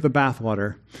baby with the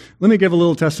bathwater. Let me give a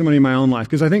little testimony in my own life,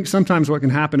 because I think sometimes what can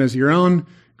happen is your own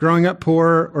growing up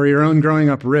poor or your own growing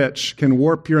up rich can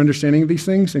warp your understanding of these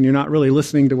things, and you're not really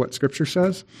listening to what Scripture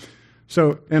says.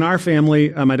 So in our family,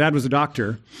 my dad was a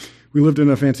doctor. We lived in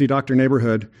a fancy doctor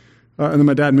neighborhood, and then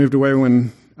my dad moved away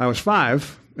when I was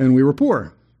 5, and we were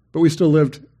poor, but we still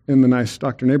lived in the nice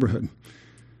doctor neighborhood.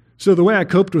 So the way I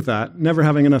coped with that, never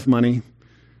having enough money,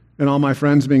 and all my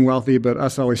friends being wealthy, but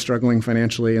us always struggling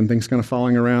financially and things kind of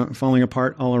falling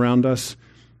apart all around us.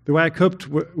 The way I coped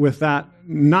with that,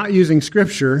 not using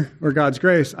Scripture or God's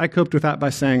grace, I coped with that by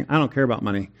saying, I don't care about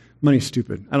money. Money's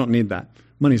stupid. I don't need that.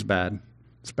 Money's bad.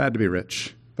 It's bad to be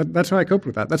rich. That's how I coped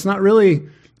with that. That's not really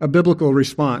a biblical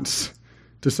response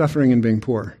to suffering and being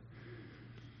poor.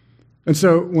 And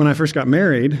so when I first got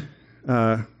married,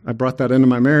 I brought that into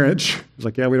my marriage. I was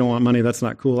like, yeah, we don't want money. That's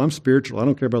not cool. I'm spiritual. I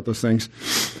don't care about those things.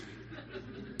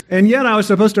 And yet I was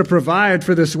supposed to provide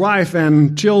for this wife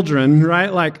and children,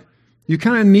 right? Like, you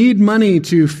kind of need money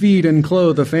to feed and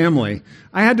clothe a family.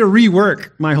 I had to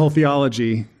rework my whole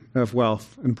theology of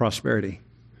wealth and prosperity.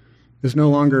 It's no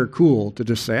longer cool to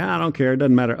just say, I don't care, it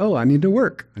doesn't matter. Oh, I need to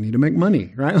work. I need to make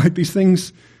money, right? Like these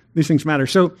things matter.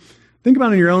 So think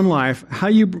about in your own life how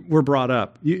you were brought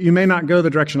up. You may not go the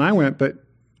direction I went, but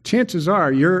chances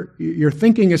are your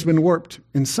thinking has been warped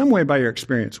in some way by your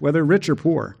experience, whether rich or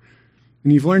poor.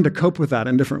 And you've learned to cope with that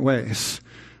in different ways.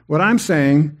 What I'm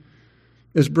saying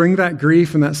is bring that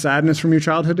grief and that sadness from your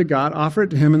childhood to God, offer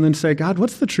it to Him, and then say, God,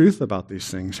 what's the truth about these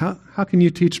things? How can you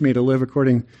teach me to live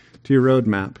according to your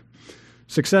roadmap?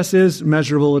 Success is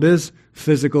measurable. It is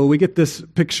physical. We get this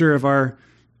picture of our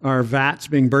vats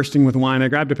being bursting with wine. I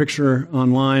grabbed a picture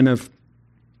online of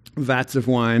vats of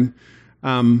wine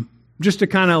just to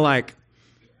kind of like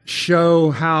show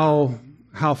how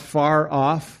far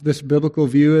off this biblical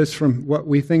view is from what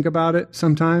we think about it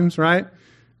sometimes, right?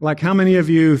 Like how many of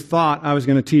you thought I was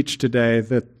going to teach today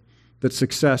that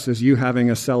success is you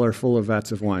having a cellar full of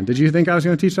vats of wine? Did you think I was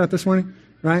going to teach that this morning,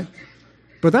 right?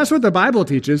 But that's what the Bible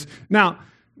teaches. Now,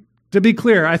 to be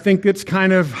clear, I think it's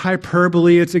kind of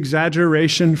hyperbole. It's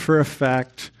exaggeration for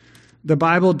effect. The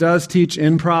Bible does teach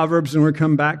in Proverbs, and we'll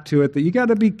come back to it, that you got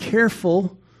to be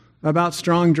careful about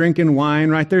strong drink and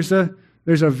wine, right? There's a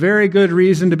there's a very good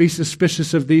reason to be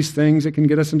suspicious of these things. It can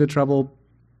get us into trouble,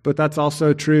 but that's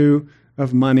also true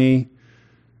of money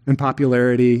and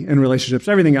popularity and relationships,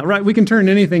 everything else, right? We can turn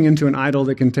anything into an idol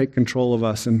that can take control of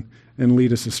us and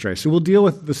lead us astray. So we'll deal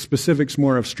with the specifics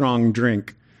more of strong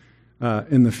drink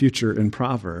in the future in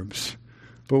Proverbs.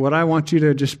 But what I want you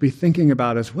to just be thinking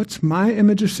about is, what's my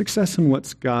image of success and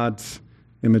what's God's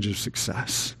image of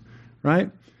success,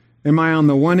 right? Am I on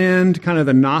the one end, kind of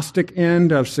the Gnostic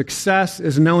end of success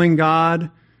is knowing God,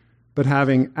 but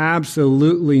having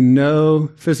absolutely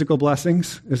no physical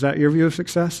blessings? Is that your view of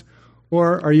success?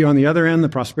 Or are you on the other end, the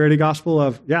prosperity gospel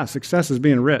of, yeah, success is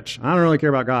being rich. I don't really care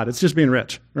about God. It's just being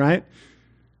rich, right?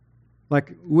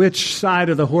 Like, which side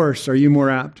of the horse are you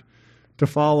more apt to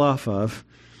fall off of?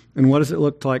 And what does it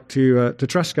look like to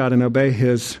trust God and obey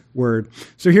His word?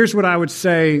 So here's what I would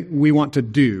say we want to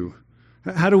do.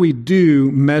 How do we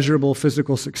do measurable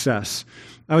physical success?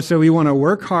 I would say we want to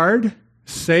work hard,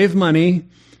 save money,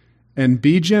 and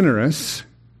be generous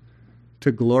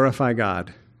to glorify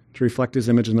God, to reflect His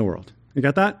image in the world. You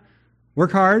got that?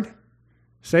 Work hard,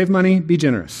 save money, be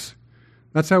generous.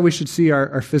 That's how we should see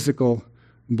our physical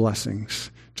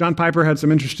blessings. John Piper had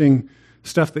some interesting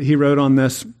stuff that he wrote on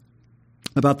this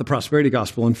about the prosperity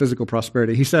gospel and physical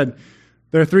prosperity. He said,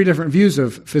 there are three different views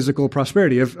of physical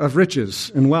prosperity, of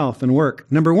riches and wealth and work.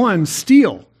 Number one,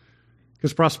 steal,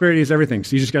 because prosperity is everything,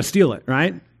 so you just got to steal it,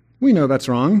 right? We know that's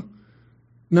wrong.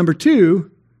 Number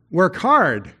two, work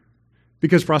hard,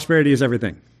 because prosperity is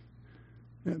everything.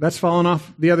 That's fallen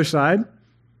off the other side.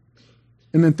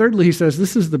 And then thirdly, he says,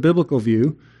 this is the biblical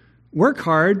view. Work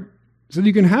hard so that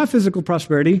you can have physical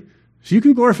prosperity, so you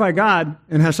can glorify God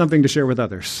and have something to share with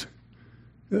others.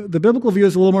 The biblical view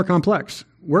is a little more complex.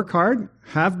 Work hard,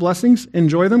 have blessings,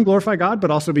 enjoy them, glorify God,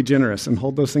 but also be generous and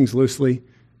hold those things loosely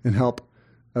and help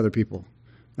other people.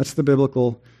 That's the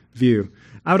biblical view.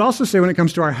 I would also say when it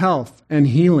comes to our health and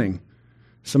healing,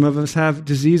 some of us have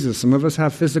diseases. Some of us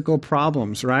have physical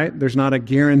problems, right? There's not a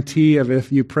guarantee of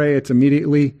if you pray, it's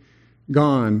immediately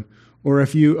gone. Or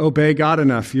if you obey God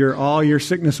enough, all your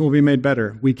sickness will be made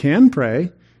better. We can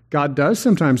pray. God does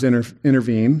sometimes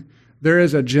intervene. There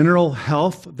is a general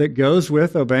health that goes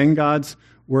with obeying God's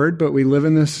word, but we live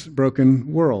in this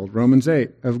broken world, Romans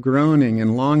 8, of groaning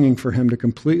and longing for Him to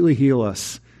completely heal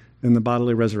us in the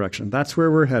bodily resurrection. That's where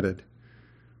we're headed.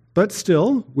 But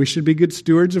still, we should be good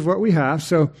stewards of what we have.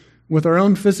 So with our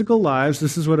own physical lives,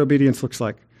 this is what obedience looks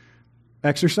like.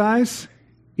 Exercise,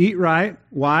 eat right.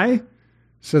 Why?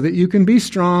 So that you can be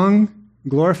strong,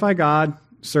 glorify God,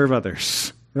 serve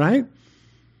others, right?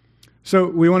 So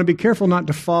we want to be careful not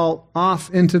to fall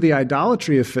off into the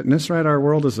idolatry of fitness, right? Our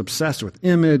world is obsessed with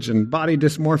image and body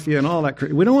dysmorphia and all that.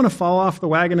 We don't want to fall off the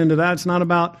wagon into that. It's not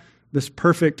about this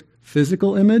perfect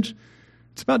physical image.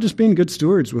 It's about just being good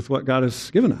stewards with what God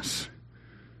has given us.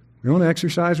 We want to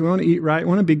exercise. We want to eat right. We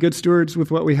want to be good stewards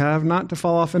with what we have, not to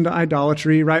fall off into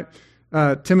idolatry, right?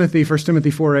 1 Timothy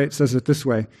 4:8 says it this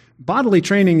way. Bodily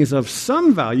training is of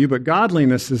some value, but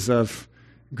godliness is of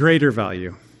greater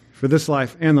value for this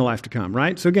life and the life to come,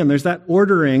 right? So again, there's that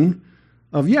ordering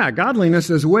of, godliness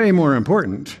is way more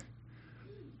important,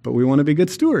 but we want to be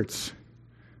good stewards.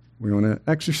 We want to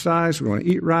exercise. We want to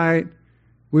eat right.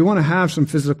 We want to have some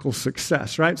physical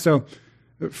success, right? So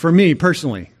for me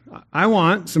personally, I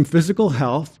want some physical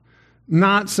health,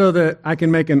 not so that I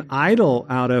can make an idol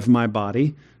out of my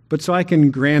body, but so I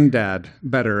can granddad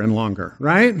better and longer,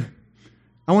 right?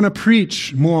 I want to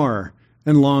preach more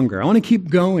and longer. I want to keep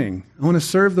going. I want to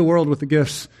serve the world with the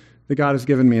gifts that God has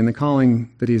given me and the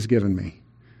calling that He's given me,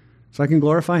 so I can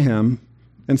glorify Him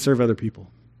and serve other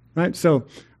people, right? So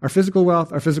our physical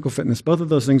wealth, our physical fitness, both of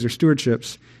those things are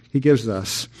stewardships He gives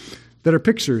us that are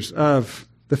pictures of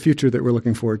the future that we're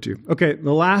looking forward to. Okay,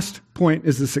 the last point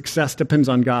is the success depends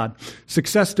on God.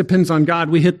 Success depends on God.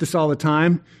 We hit this all the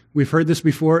time. We've heard this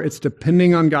before. It's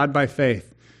depending on God by faith.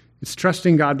 It's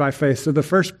trusting God by faith. So the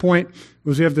first point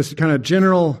was we have this kind of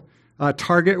general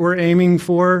target we're aiming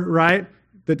for, right?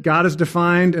 That God has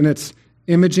defined, and it's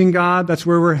imaging God. That's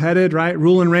where we're headed, right?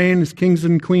 Rule and reign as kings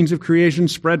and queens of creation,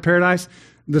 spread paradise.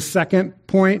 The second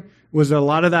point was a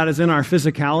lot of that is in our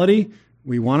physicality.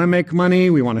 We want to make money.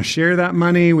 We want to share that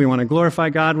money. We want to glorify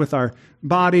God with our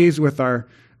bodies, with our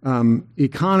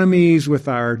economies, with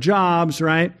our jobs,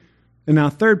 right? And now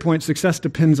third point, success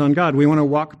depends on God. We want to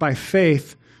walk by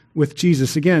faith with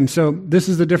Jesus again. So this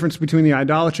is the difference between the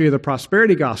idolatry of the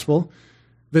prosperity gospel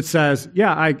that says,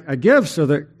 I give so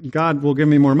that God will give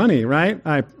me more money, right?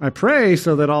 I pray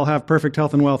so that I'll have perfect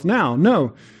health and wealth now.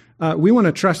 No, we want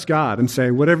to trust God and say,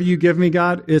 whatever you give me,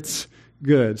 God, it's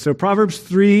good. So Proverbs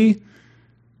 3,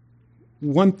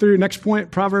 1 through, next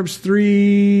point, Proverbs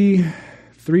 3,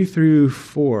 3 through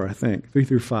 4, I think. 3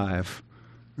 through 5.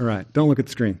 All right, don't look at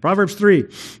the screen. Proverbs 3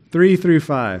 through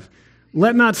 5.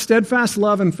 Let not steadfast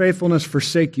love and faithfulness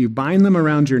forsake you. Bind them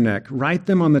around your neck. Write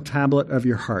them on the tablet of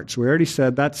your heart. So we already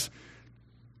said that's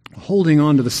holding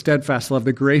on to the steadfast love,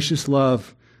 the gracious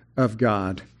love of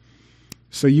God.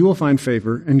 So you will find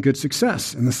favor and good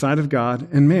success in the sight of God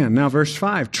and man. Now, verse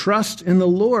 5, trust in the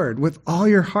Lord with all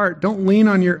your heart. Don't lean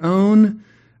on your own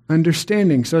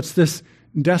understanding. So it's this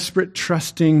desperate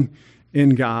trusting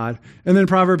in God. And then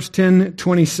Proverbs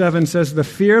 10:27 says, the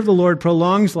fear of the Lord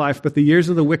prolongs life, but the years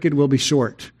of the wicked will be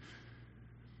short.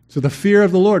 So the fear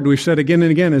of the Lord, we've said again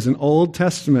and again, is an Old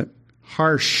Testament,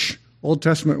 harsh Old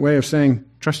Testament way of saying,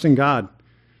 trusting God.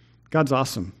 God's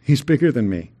awesome. He's bigger than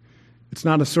me. It's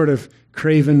not a sort of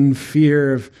craven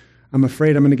fear of, I'm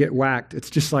afraid I'm going to get whacked. It's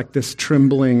just like this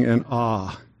trembling and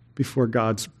awe before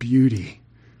God's beauty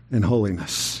and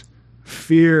holiness.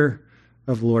 Fear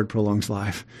of the Lord prolongs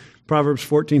life. Proverbs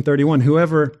 14:31,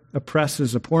 whoever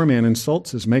oppresses a poor man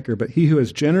insults his maker, but he who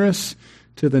is generous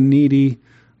to the needy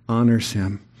honors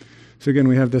him. So again,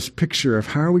 we have this picture of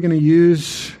how are we going to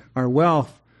use our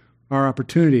wealth, our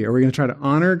opportunity. Are we going to try to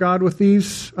honor God with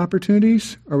these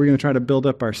opportunities? Or are we going to try to build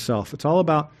up ourselves? It's all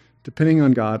about depending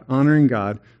on God, honoring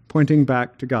God, pointing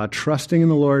back to God, trusting in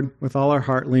the Lord with all our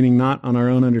heart, leaning not on our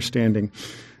own understanding.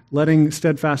 Letting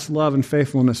steadfast love and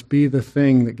faithfulness be the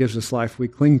thing that gives us life. We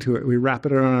cling to it. We wrap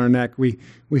it around our neck. We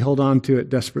hold on to it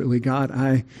desperately. God,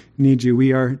 I need you.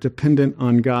 We are dependent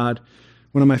on God.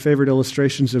 One of my favorite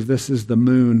illustrations of this is the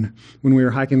moon. When we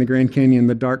were hiking the Grand Canyon,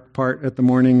 the dark part at the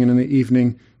morning and in the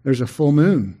evening, there's a full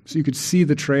moon. So you could see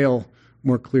the trail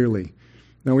more clearly.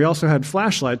 Now, we also had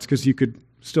flashlights because you could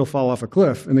still fall off a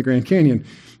cliff in the Grand Canyon.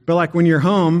 But like when you're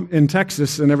home in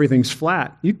Texas and everything's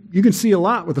flat, you can see a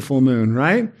lot with a full moon,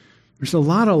 right? There's a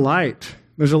lot of light.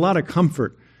 There's a lot of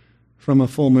comfort from a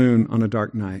full moon on a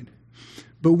dark night.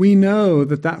 But we know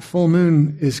that that full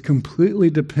moon is completely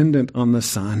dependent on the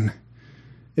sun.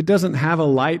 It doesn't have a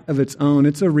light of its own.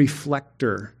 It's a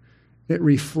reflector. It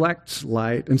reflects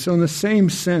light. And so in the same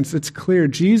sense, it's clear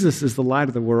Jesus is the light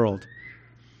of the world.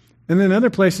 And then other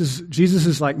places, Jesus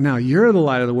is like, now you're the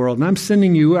light of the world, and I'm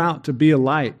sending you out to be a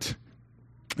light.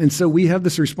 And so we have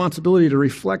this responsibility to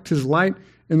reflect his light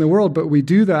in the world, but we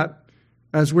do that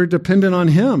as we're dependent on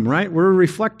him, right? We're a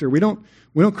reflector. We don't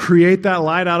create that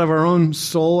light out of our own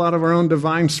soul, out of our own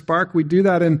divine spark. We do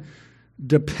that in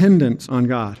dependence on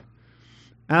God.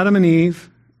 Adam and Eve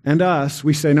and us,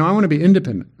 we say, no, I want to be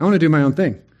independent. I want to do my own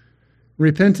thing.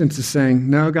 Repentance is saying,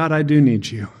 no, God, I do need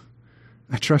you.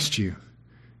 I trust you.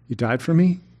 You died for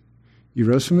me. You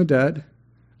rose from the dead.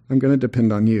 I'm going to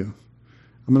depend on you.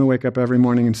 I'm going to wake up every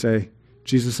morning and say,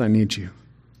 Jesus, I need you.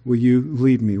 Will you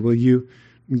lead me? Will you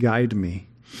guide me?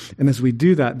 And as we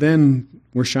do that, then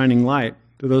we're shining light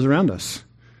to those around us.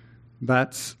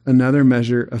 That's another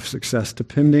measure of success,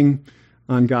 depending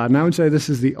on God. And I would say this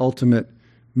is the ultimate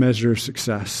measure of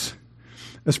success.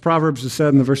 As Proverbs has said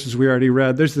in the verses we already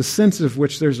read, there's the sense of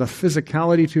which there's a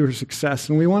physicality to our success,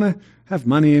 and we want to have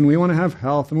money, and we want to have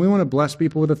health, and we want to bless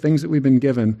people with the things that we've been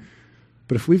given.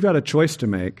 But if we've got a choice to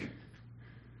make,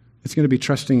 it's going to be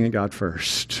trusting in God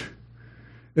first.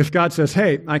 If God says,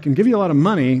 hey, I can give you a lot of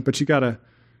money, but you got to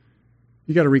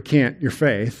recant your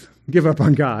faith, give up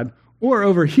on God. Or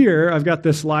over here, I've got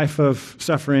this life of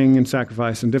suffering and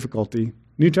sacrifice and difficulty.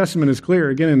 New Testament is clear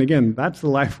again and again. That's the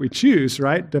life we choose,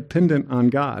 right? Dependent on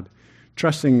God,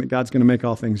 trusting that God's going to make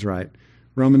all things right.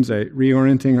 Romans 8,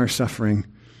 reorienting our suffering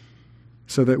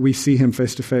so that we see him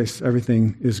face to face.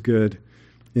 Everything is good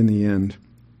in the end.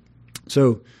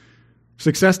 So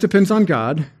success depends on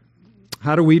God.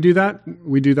 How do we do that?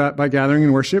 We do that by gathering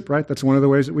in worship, right? That's one of the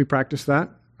ways that we practice that.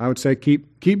 I would say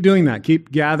keep doing that.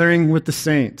 Keep gathering with the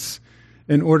saints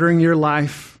and ordering your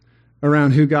life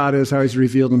around who God is, how he's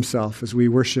revealed himself as we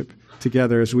worship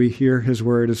together, as we hear his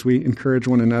word, as we encourage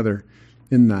one another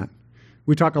in that.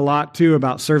 We talk a lot, too,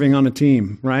 about serving on a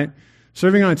team, right?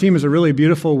 Serving on a team is a really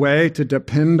beautiful way to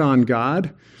depend on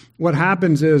God. What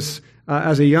happens is,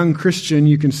 as a young Christian,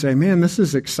 you can say, man, this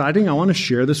is exciting. I want to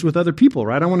share this with other people,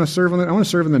 right? I want to serve in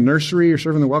the nursery or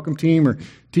serve in the welcome team or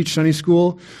teach Sunday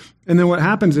school. And then what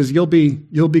happens is you'll be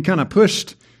kind of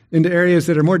pushed into areas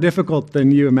that are more difficult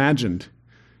than you imagined.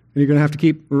 And you're going to have to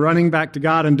keep running back to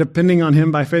God and depending on him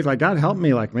by faith. Like, God, help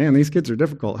me. Like, man, these kids are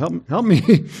difficult. Help me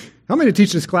to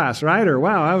teach this class, right? Or,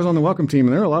 wow, I was on the welcome team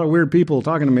and there were a lot of weird people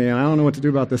talking to me and I don't know what to do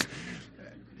about this.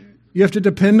 You have to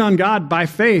depend on God by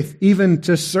faith, even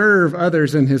to serve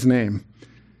others in his name.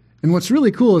 And what's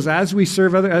really cool is as we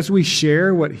serve others, as we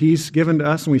share what he's given to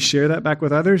us and we share that back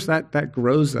with others, that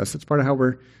grows us. It's part of how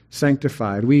we're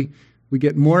sanctified. We we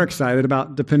get more excited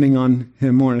about depending on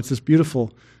him more. And it's this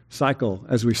beautiful cycle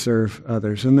as we serve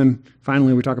others. And then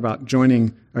finally, we talk about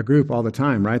joining a group all the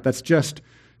time, right? That's just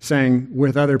saying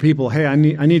with other people, hey, I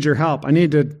need your help. I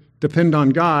need to depend on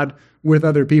God with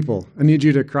other people. I need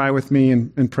you to cry with me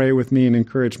and pray with me and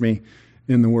encourage me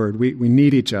in the Word. We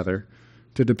need each other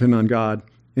to depend on God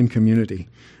in community.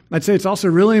 I'd say it's also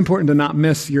really important to not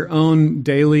miss your own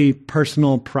daily,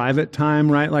 personal, private time,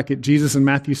 right? Like Jesus in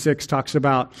Matthew 6 talks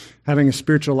about having a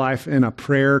spiritual life in a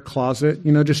prayer closet,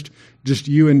 just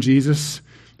you and Jesus.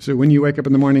 So when you wake up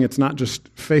in the morning, it's not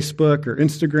just Facebook or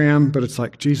Instagram, but it's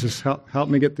like, Jesus, help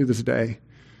me get through this day.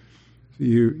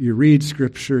 You read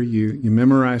Scripture, you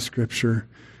memorize Scripture.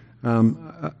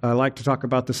 I like to talk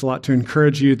about this a lot to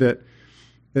encourage you that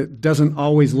it doesn't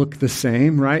always look the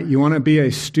same, right? You want to be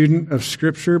a student of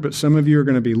Scripture, but some of you are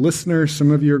going to be listeners. Some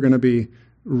of you are going to be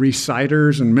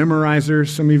reciters and memorizers.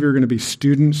 Some of you are going to be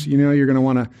students. You're going to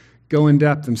want to go in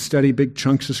depth and study big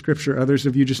chunks of Scripture. Others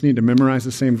of you just need to memorize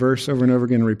the same verse over and over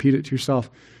again and repeat it to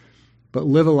yourself. But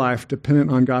live a life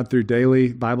dependent on God through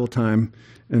daily Bible time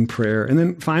and prayer. And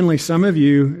then finally, some of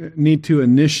you need to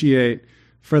initiate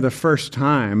for the first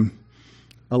time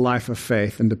a life of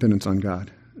faith and dependence on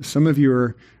God. Some of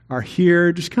you are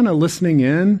here just kind of listening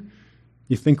in.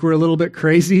 You think we're a little bit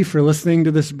crazy for listening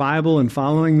to this Bible and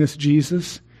following this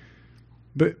Jesus.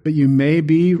 But you may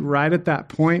be right at that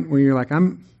point where you're like,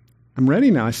 I'm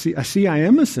ready now. I see I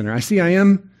am a sinner. I see I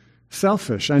am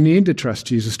selfish. I need to trust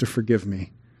Jesus to forgive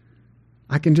me.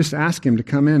 I can just ask him to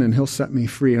come in and he'll set me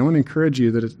free. And I want to encourage you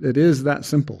that it is that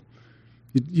simple.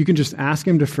 You can just ask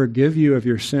him to forgive you of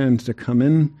your sins, to come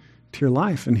in to your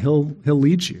life, and he'll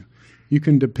lead you. You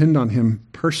can depend on him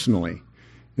personally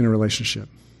in a relationship.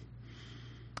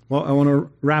 Well, I want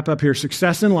to wrap up here.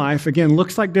 Success in life, again,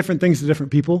 looks like different things to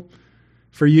different people.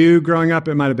 For you, growing up,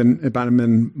 it might have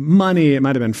been money, it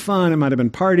might have been fun, it might have been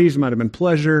parties, it might have been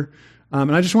pleasure.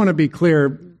 And I just want to be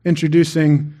clear,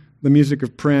 introducing the music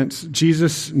of Prince.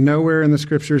 Jesus nowhere in the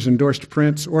Scriptures endorsed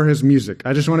Prince or his music.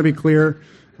 I just want to be clear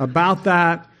about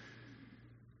that.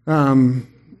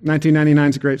 1999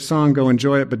 is a great song. Go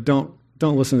enjoy it, but don't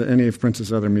listen to any of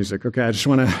Prince's other music, okay? I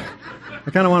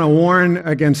kind of want to warn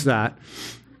against that.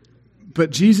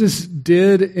 But Jesus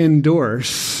did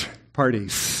endorse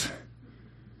parties.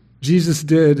 Jesus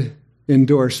did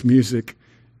endorse music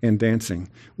and dancing.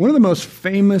 One of the most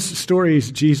famous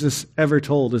stories Jesus ever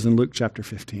told is in Luke chapter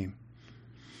 15.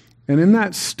 And in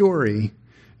that story,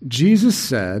 Jesus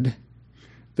said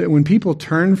that when people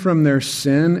turn from their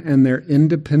sin and their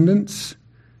independence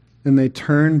and they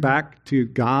turn back to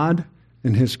God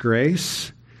and his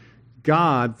grace,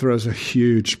 God throws a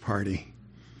huge party.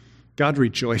 God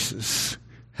rejoices.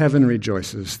 Heaven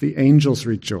rejoices. The angels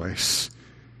rejoice.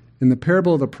 In the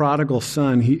parable of the prodigal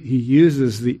son, he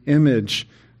uses the image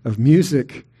of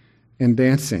music and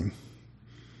dancing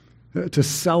to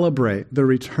celebrate the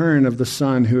return of the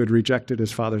son who had rejected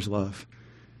his father's love.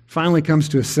 Finally comes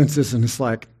to his senses and it's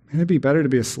like, man, it'd be better to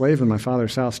be a slave in my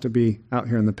father's house to be out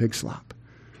here in the pig slop.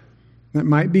 That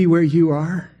might be where you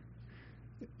are.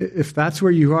 If that's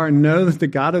where you are, know that the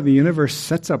God of the universe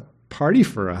sets a party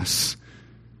for us.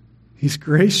 He's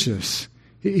gracious.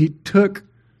 He took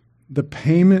the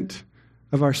payment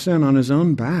of our sin on his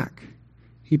own back.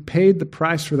 He paid the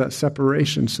price for that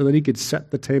separation so that he could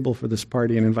set the table for this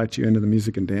party and invite you into the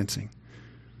music and dancing.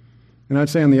 And I'd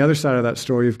say on the other side of that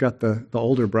story, you've got the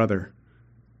older brother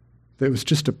that was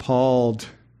just appalled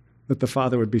that the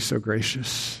father would be so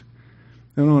gracious.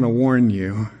 I want to warn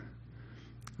you.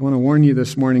 I want to warn you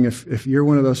this morning, if you're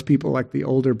one of those people like the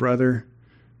older brother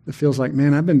that feels like,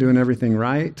 man, I've been doing everything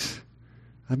right.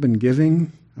 I've been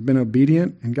giving. I've been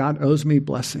obedient, and God owes me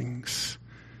blessings.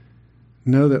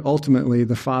 Know that ultimately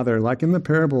the Father, like in the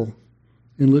parable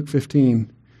in Luke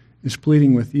 15, is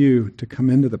pleading with you to come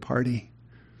into the party.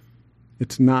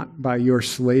 It's not by your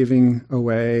slaving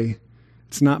away.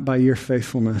 It's not by your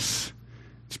faithfulness.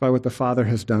 It's by what the Father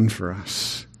has done for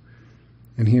us.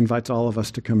 And he invites all of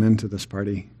us to come into this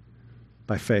party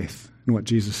by faith in what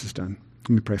Jesus has done. Let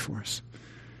me pray for us.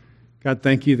 God,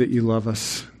 thank you that you love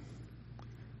us.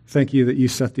 Thank you that you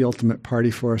set the ultimate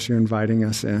party for us. You're inviting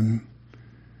us in.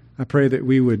 I pray that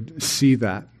we would see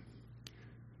that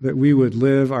we would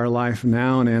live our life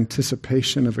now in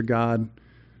anticipation of a God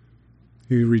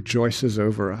who rejoices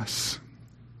over us.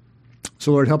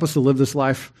 So, Lord, help us to live this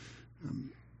life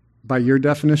by your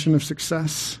definition of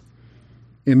success,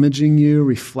 imaging you,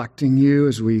 reflecting you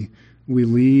as we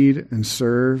lead and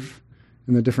serve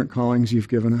in the different callings you've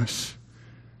given us.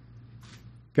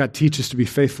 God, teach us to be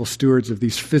faithful stewards of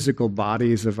these physical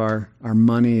bodies, of our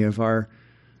money, of our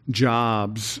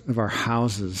jobs, of our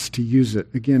houses, to use it,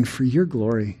 again, for your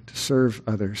glory, to serve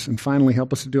others. And finally,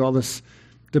 help us to do all this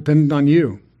dependent on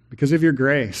you because of your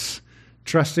grace,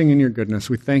 trusting in your goodness.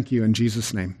 We thank you in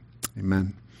Jesus' name.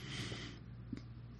 Amen.